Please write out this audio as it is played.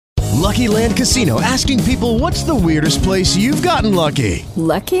Lucky Land Casino, asking people, what's the weirdest place you've gotten lucky?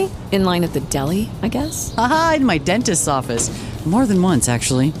 Lucky? In line at the deli, I guess? Aha, in my dentist's office. More than once,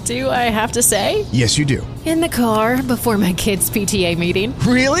 actually. Do I have to say? Yes, you do. In the car before my kids' PTA meeting.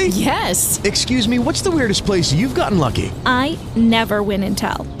 Really? Yes. Excuse me, what's the weirdest place you've gotten lucky? I never win and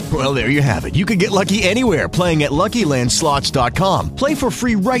tell. Well, there you have it. You can get lucky anywhere, playing at LuckyLandSlots.com. Play for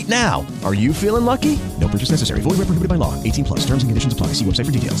free right now. Are you feeling lucky? No purchase necessary. Void where prohibited by law. 18 plus. Terms and conditions apply. See website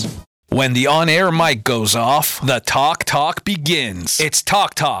for details. When the on-air mic goes off, the talk begins. It's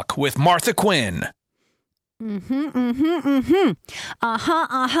Talk with Martha Quinn. You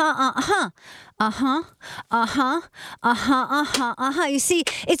see,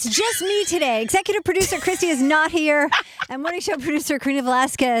 it's just me today. Executive producer Christy is not here, and morning show producer Karina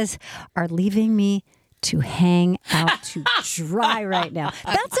Velasquez are leaving me to hang out to dry right now.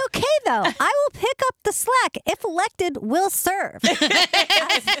 That's okay, though. I will pick up the slack. If elected, will serve. As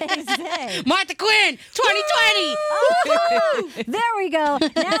they say. Martha Quinn, 2020. There we go.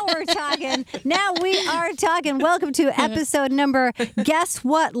 Now we're talking. Now we are talking. Welcome to episode number, guess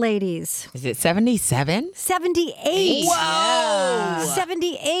what, ladies? Is it 77? 78. Whoa.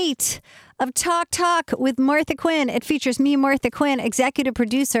 78 of Talk with Martha Quinn. It features me, Martha Quinn, executive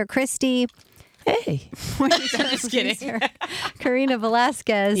producer Christy. Hey. I'm just kidding. Karina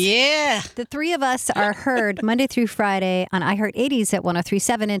Velasquez. Yeah. The three of us are heard Monday through Friday on iHeart 80s at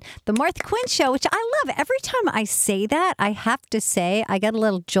 103.7 and The Martha Quinn Show, which I love. Every time I say that, I have to say I get a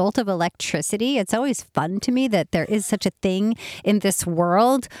little jolt of electricity. It's always fun to me that there is such a thing in this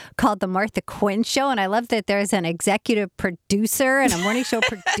world called The Martha Quinn Show. And I love that there's an executive producer and a morning show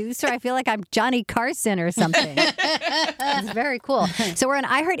producer. I feel like I'm Johnny Carson or something. It's very cool. So we're on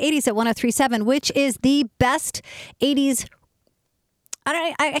iHeart 80s at 103.7, which is the best 80s.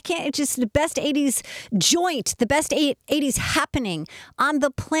 I can't, it's just the best 80s joint, the best 80s happening on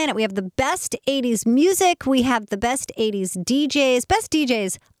the planet. We have the best 80s music. We have the best 80s DJs, best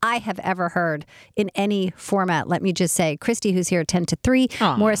DJs I have ever heard in any format. Let me just say, Christy, who's here 10 to 3,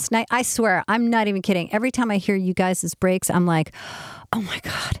 Morris Knight. I swear, I'm not even kidding. Every time I hear you guys' breaks, I'm like, oh my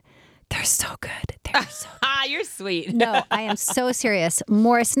God. They're so good. They're so good. You're sweet. No, I am so serious.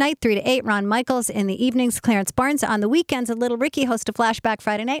 Morris Knight, 3 to 8. Ron Michaels in the evenings. Clarence Barnes on the weekends. And Little Ricky, host of Flashback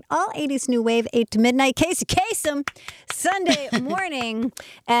Friday night. All 80s New Wave, 8 to midnight. Casey Kasem, Sunday morning.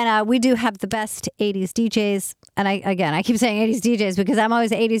 And we do have the best 80s DJs. And I keep saying 80s DJs because I'm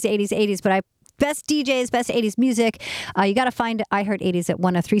always 80s. But best DJs, best 80s music. You got to find iHeart 80s at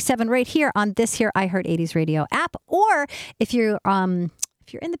 103.7 right here on this here iHeart 80s radio app. Or if you're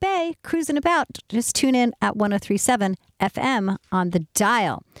in the Bay, cruising about, just tune in at 103.7 FM on the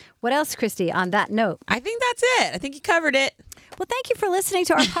dial. What else, Christy, on that note? I think that's it. I think you covered it. Well, thank you for listening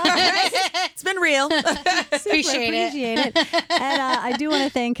to our podcast. It's been real. Appreciate it. And I do want to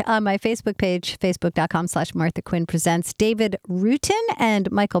thank my Facebook page, facebook.com/Martha Quinn Presents, David Rutin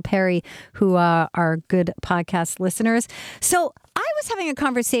and Michael Perry, who are good podcast listeners. So I was having a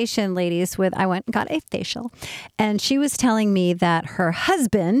conversation, ladies, I went and got a facial, and she was telling me that her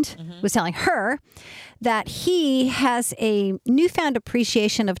husband was telling her that he has a newfound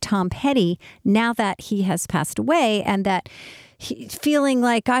appreciation of Tom Petty now that he has passed away, and that feeling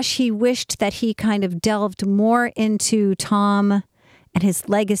like, gosh, he wished that he kind of delved more into Tom and his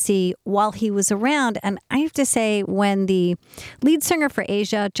legacy while he was around. And I have to say, when the lead singer for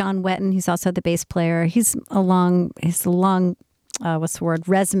Asia, John Wetton, he's also the bass player, he's a long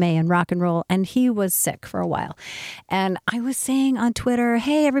resume in rock and roll, and he was sick for a while. And I was saying on Twitter,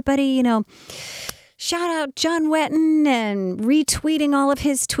 hey, everybody, shout out John Wetton, and retweeting all of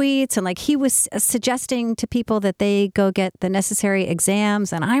his tweets. And like, he was suggesting to people that they go get the necessary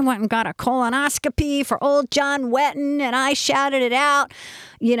exams. And I went and got a colonoscopy for old John Wetton, and I shouted it out,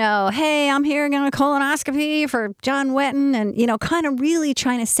 hey, I'm here getting a colonoscopy for John Wetton. And, kind of really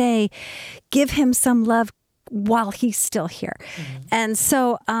trying to say, give him some love while he's still here. And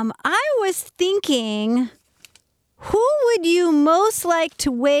so I was thinking, who would you most like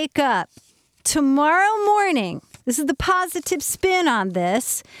to wake up tomorrow morning? This is the positive spin on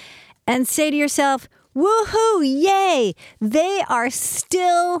this, and say to yourself, woohoo, yay, they are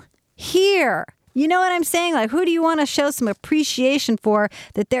still here. You know what I'm saying? Like, who do you want to show some appreciation for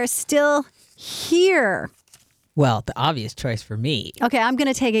that they're still here? Well, the obvious choice for me. Okay, I'm going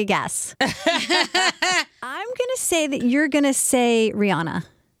to take a guess. I'm going to say that you're going to say Rihanna.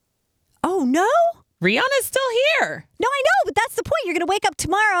 Oh, no? Rihanna's still here. No, I know, but that's the point. You're going to wake up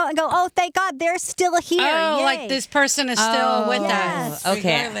tomorrow and go, oh, thank God they're still here. Oh, Yay. like this person is still with yes. us.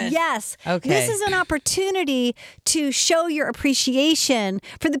 Okay. regardless. Yes. Okay. This is an opportunity to show your appreciation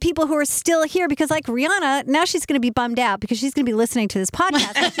for the people who are still here because, like Rihanna, now she's going to be bummed out because she's going to be listening to this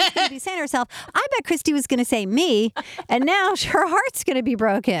podcast. And she's going to be saying to herself, I bet Christy was going to say me, and now her heart's going to be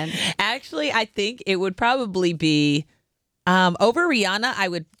broken. Actually, I think it would probably be over Rihanna, I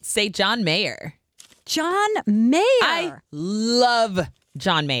would say John Mayer. John Mayer. I love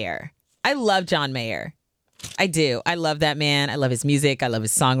John Mayer. I love John Mayer. I do. I love that man. I love his music. I love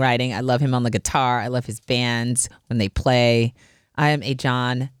his songwriting. I love him on the guitar. I love his bands when they play. I am a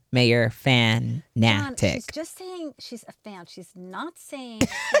John Mayer John, fanatic. she's just saying she's a fan. She's not saying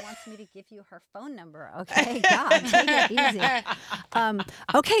she wants me to give you her phone number. Okay, God, take it easy.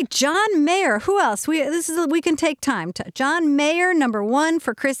 Okay, John Mayer. Who else? We can take time. John Mayer, number 1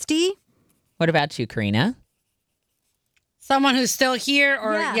 for Christy. What about you, Karina? Someone who's still here,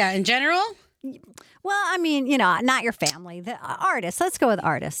 or Yeah. in general. Well, I mean, not your family. The artist. Let's go with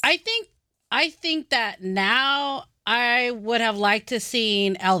artist. I think that now I would have liked to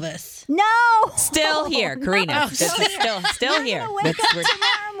seen Elvis. No, Still here, Karina. No. Still here. You're gonna wake up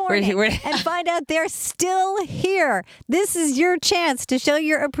tomorrow morning we're- and find out they're still here. This is your chance to show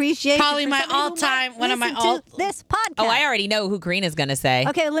your appreciation. Probably for my somebody who all-time- might one of my listen to all- this podcast. Oh, I already know who Karina's going to say.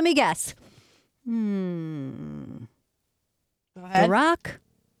 Okay, let me guess. Go The ahead. Rock.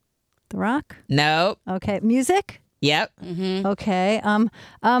 The Rock. Nope. Okay, music. Yep. Okay.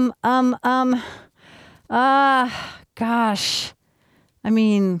 Gosh. I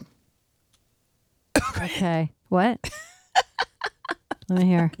mean. Okay. What? Let me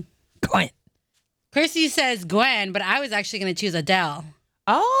hear. Quinn. Chrissy says Gwen, but I was actually going to choose Adele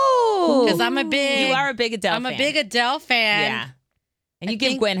Oh. because I'm a big. You are a big Adele I'm fan. a big Adele fan. Yeah. And you I give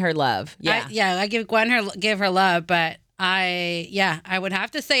think- Gwen her love. Yeah. I give her love, but I would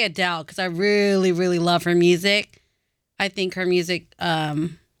have to say Adele because I really, really love her music. I think her music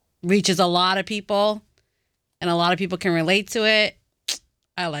reaches a lot of people, and a lot of people can relate to it.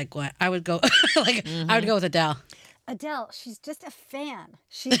 I like Gwen. I would go I would go with Adele. Adele, she's just a fan.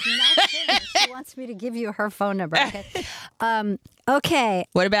 She's not saying she wants me to give you her phone number. Okay. Okay.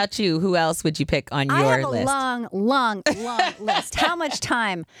 What about you? Who else would you pick on your I have a list? long list. How much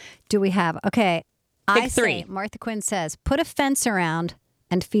time do we have? Okay. I Pick 3. say, Martha Quinn says, put a fence around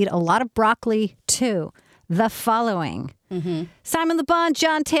and feed a lot of broccoli to the following. Simon LeBon,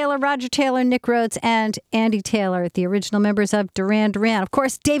 John Taylor, Roger Taylor, Nick Rhodes, and Andy Taylor, the original members of Duran Duran. Of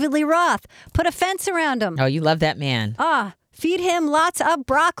course, David Lee Roth. Put a fence around him. Oh, you love that man. Feed him lots of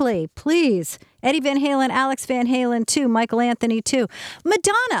broccoli, please. Eddie Van Halen, Alex Van Halen, too. Michael Anthony, too.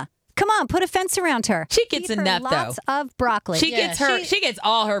 Madonna. Come on, put a fence around her. She gets Feed her enough, lots though. of broccoli. She gets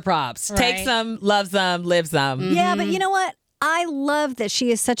all her props. Right. Takes them, loves them, lives them. Yeah, but you know what? I love that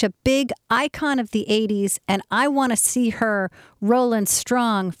she is such a big icon of the 80s, and I want to see her rolling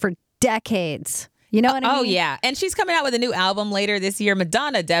strong for decades. You know what I mean? Oh, yeah. And she's coming out with a new album later this year.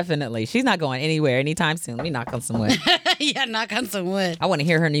 Madonna, definitely. She's not going anywhere anytime soon. Let me knock on some wood. Yeah, knock on some wood. I want to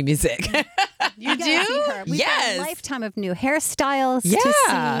hear her new music. You gotta see do? her. We've Yes. got a lifetime of new hairstyles Yeah.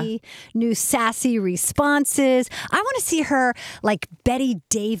 to see, new sassy responses. I want to see her like Betty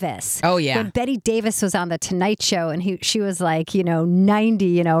Davis. Oh, yeah. When Betty Davis was on the Tonight Show and she was like,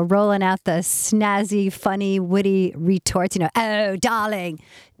 90, rolling out the snazzy, funny, witty retorts, oh, darling,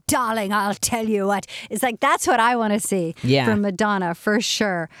 I'll tell you what. It's like, that's what I want to see from Madonna for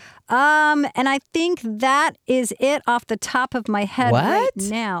sure. And I think that is it off the top of my head right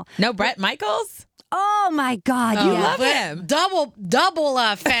now. No Bret Michaels? Oh my God! You yeah. love But him.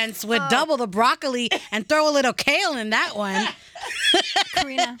 double fence with double the broccoli and throw a little kale in that one.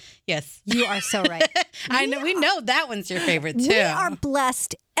 Karina, Yes. you are so right. I know we know that one's your favorite too. We are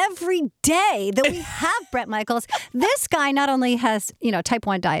blessed every day that we have Bret Michaels. This guy not only has, type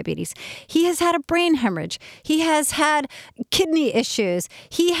 1 diabetes, he has had a brain hemorrhage. He has had kidney issues.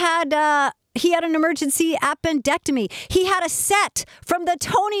 He had an emergency appendectomy. He had a set from the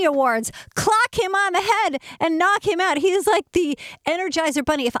Tony Awards clock him on the head and knock him out. He is like the Energizer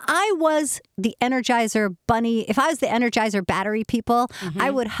Bunny. If I was the Energizer Bunny, if I was the Energizer battery people, I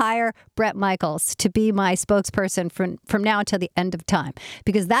would hire Bret Michaels to be my spokesperson from now until the end of time.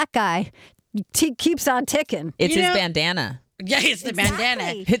 Because that guy keeps on ticking. It's his bandana. Yeah, it's the bandana.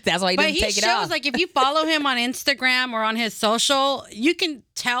 Exactly. That's why he But didn't he take it shows, off. like, if you follow him on Instagram or on his social, you can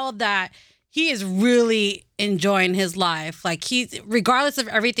tell that he is really enjoying his life. Like, regardless of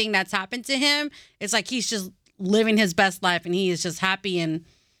everything that's happened to him, it's like he's just living his best life and he is just happy. And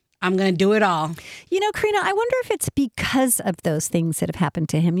I'm going to do it all. You know, Karina, I wonder if it's because of those things that have happened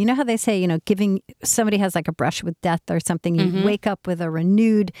to him. You know how they say, giving somebody has like a brush with death or something, you wake up with a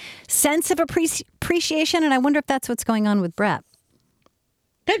renewed sense of appreciation. And I wonder if that's what's going on with Brett.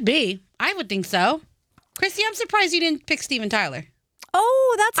 Could be. I would think so. Christy, I'm surprised you didn't pick Steven Tyler.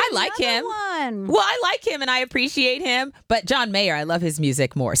 Oh, that's I like him. one. Well, I like him and I appreciate him. But John Mayer, I love his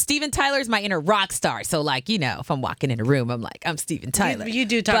music more. Steven Tyler's my inner rock star. So, like, if I'm walking in a room, I'm like, I'm Steven Tyler. You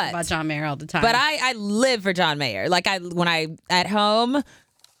do talk about John Mayer all the time. But I live for John Mayer. Like, when I at home,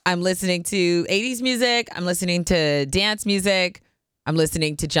 I'm listening to 80s music. I'm listening to dance music. I'm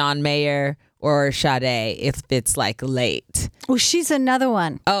listening to John Mayer or Sade if it's like late. Oh, she's another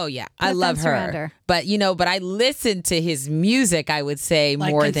one. Oh, yeah. I love her. Surrender. But, but I listen to his music, I would say,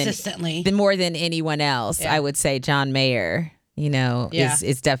 like more consistently. more than anyone else. Yeah. I would say John Mayer,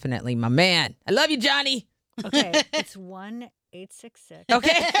 is definitely my man. I love you, Johnny. Okay, it's 1-866.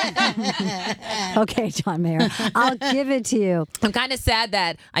 Okay. Okay, John Mayer, I'll give it to you. I'm kind of sad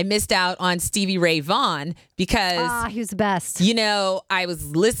that I missed out on Stevie Ray Vaughan because he was the best. I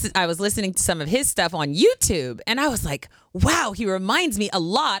was listening to some of his stuff on YouTube and I was like, wow, he reminds me a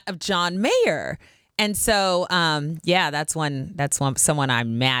lot of John Mayer. And so, that's someone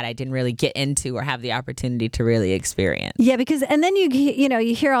I'm mad I didn't really get into or have the opportunity to really experience. Yeah, because and then you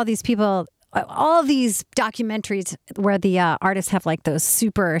hear all these people, all these documentaries where the artists have like those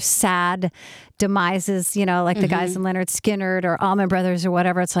super sad demises, like the guys in Leonard Skinner or Allman Brothers or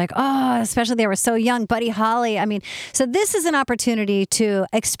whatever. It's like, especially they were so young. Buddy Holly. I mean, so this is an opportunity to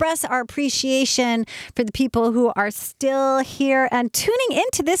express our appreciation for the people who are still here and tuning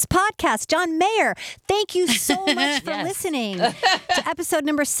into this podcast. John Mayer, thank you so much for listening to episode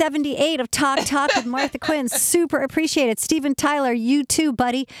number 78 of Talk with Martha Quinn. Super appreciate it. Steven Tyler, you too,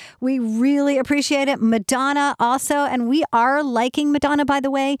 buddy. We really appreciate it. Madonna also. And we are liking Madonna, by the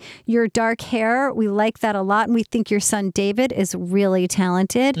way. Your dark hair. We like that a lot. And we think your son, David, is really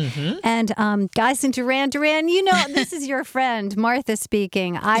talented. And guys in Duran Duran, this is your friend, Martha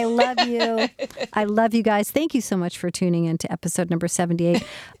speaking. I love you. I love you guys. Thank you so much for tuning in to episode number 78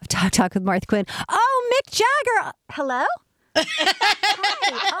 of Talk with Martha Quinn. Oh, Mick Jagger. Hello?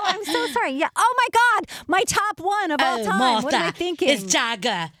 Hi. Oh, I'm so sorry. Yeah. Oh my God, my top one of all time. Martha, what am I thinking? It's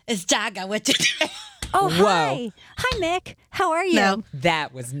Jagger. What you do? Oh, Whoa. hi. Hi, Mick. How are you? No.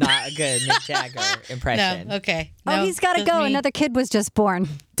 That was not a good Mick Jagger impression. No. Okay. Oh, No, he's got to just go. me. Another kid was just born.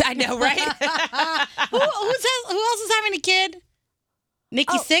 I know, right? Who else is having a kid?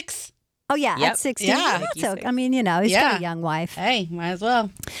 Nikki Sixx. Oh, yeah, Yep. at 16. Yeah. That's okay. I mean, he's got a young wife. Hey, might as well.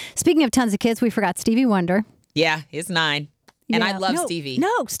 Speaking of tons of kids, we forgot Stevie Wonder. Yeah, he's 9. And I love Stevie.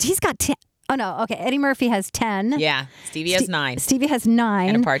 No, he's got 10. Oh, no. Okay. Eddie Murphy has 10. Yeah, Stevie has 9. Stevie has 9.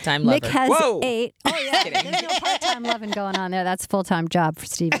 And a part-time lover. Mick has Whoa. 8. Oh, yeah. Kidding. There's no part-time loving going on there. That's a full-time job for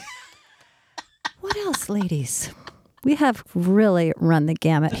Stevie. What else, ladies? We have really run the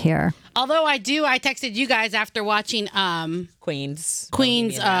gamut here. Although I texted you guys after watching Queen's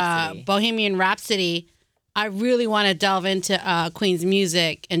Bohemian Rhapsody. I really want to delve into Queen's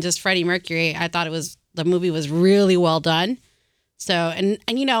music and just Freddie Mercury. I thought the movie was really well done. So, and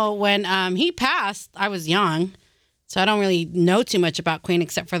when he passed, I was young, so I don't really know too much about Queen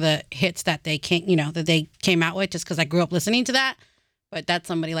except for the hits that they came out with, just because I grew up listening to that. But that's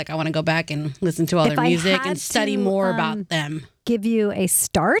somebody like I want to go back and listen to all their music and study more about them. Give you a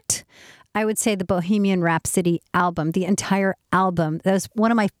start. I would say the Bohemian Rhapsody album, the entire album. That was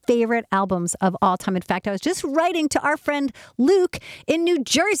one of my favorite albums of all time. In fact, I was just writing to our friend Luke in New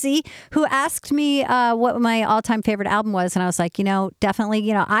Jersey, who asked me what my all-time favorite album was. And I was like,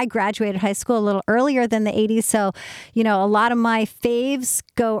 definitely, I graduated high school a little earlier than the 80s. So, a lot of my faves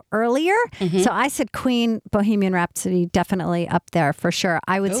go earlier. So I said Queen, Bohemian Rhapsody, definitely up there for sure.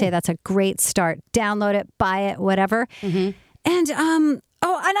 I would say that's a great start. Download it, buy it, whatever. And,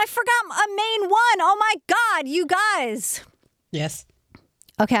 oh, and I forgot a main one. Oh, my God, you guys. Yes.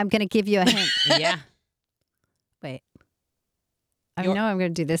 Okay, I'm going to give you a hint. Yeah. Wait. I know I'm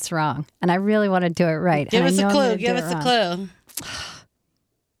going to do this wrong, and I really want to do it right. Give and us I know a I'm clue. gonna Give do us it a wrong. clue.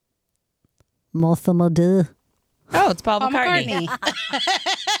 Multiple. Oh, it's Paul McCartney.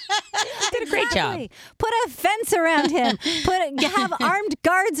 McCartney. Did a great job. Put a fence around him. Have armed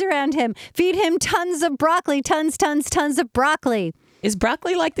guards around him. Feed him tons of broccoli. Tons of broccoli. Is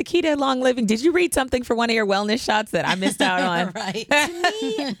broccoli like the key to long living? Did you read something for one of your wellness shots that I missed out on? Right. To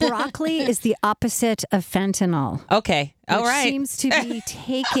me, broccoli is the opposite of fentanyl. Okay. All which right. seems to be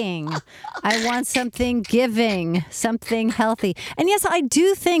taking. I want something giving, something healthy. And yes, I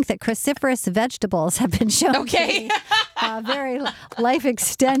do think that cruciferous vegetables have been shown to be very life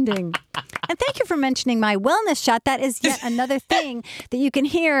extending. And thank you for mentioning my wellness shot. That is yet another thing that you can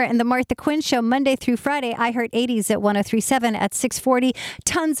hear in the Martha Quinn Show Monday through Friday. I heard 80s at 103.7 at 640.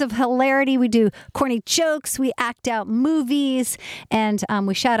 Tons of hilarity. We do corny jokes. We act out movies. And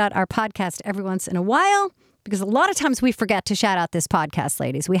we shout out our podcast every once in a while. Because a lot of times we forget to shout out this podcast,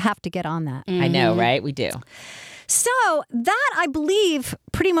 ladies. We have to get on that. I know, right? We do. So that, I believe,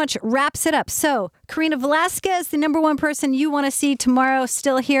 pretty much wraps it up. So Karina Velasquez, the number one person you want to see tomorrow,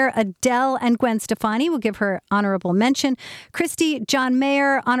 still here. Adele and Gwen Stefani will give her honorable mention. Christy, John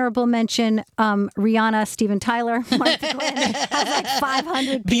Mayer, honorable mention. Rihanna, Steven Tyler, Martha Quinn. Has like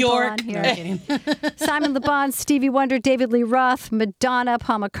 500 people Bjork. on here. Simon Le Bon, Stevie Wonder, David Lee Roth, Madonna,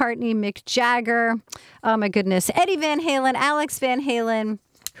 Paul McCartney, Mick Jagger. Oh my goodness. Eddie Van Halen, Alex Van Halen.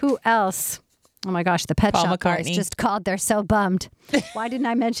 Who else? Oh my gosh, the Pet Paul Shop Boys McCartney. just called. They're so bummed. Why didn't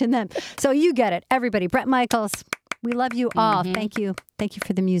I mention them? So you get it. Everybody. Brett Michaels, we love you all. Thank you. Thank you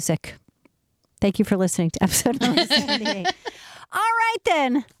for the music. Thank you for listening to episode number 78. All right,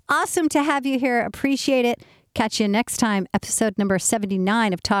 then. Awesome to have you here. Appreciate it. Catch you next time. Episode number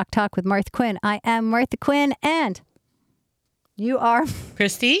 79 of Talk Talk with Martha Quinn. I am Martha Quinn, and you are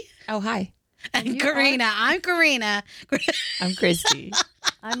Christy Oh, hi. and Karina. I'm Karina. I'm Christy.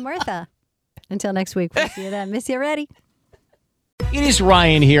 I'm Martha. Until next week, we'll see you then. Miss you already. It is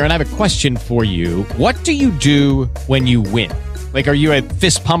Ryan here, and I have a question for you. What do you do when you win? Like, are you a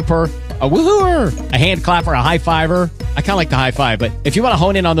fist pumper, a woohooer, a hand clapper, a high fiver? I kind of like the high five, but if you want to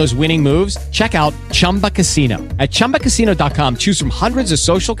hone in on those winning moves, check out Chumba Casino. At ChumbaCasino.com, choose from hundreds of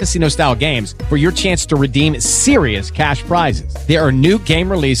social casino-style games for your chance to redeem serious cash prizes. There are new game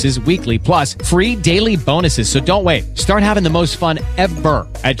releases weekly, plus free daily bonuses. So don't wait. Start having the most fun ever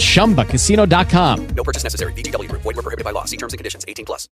at ChumbaCasino.com. No purchase necessary. VGW Group. Void where prohibited by law. See terms and conditions. 18+.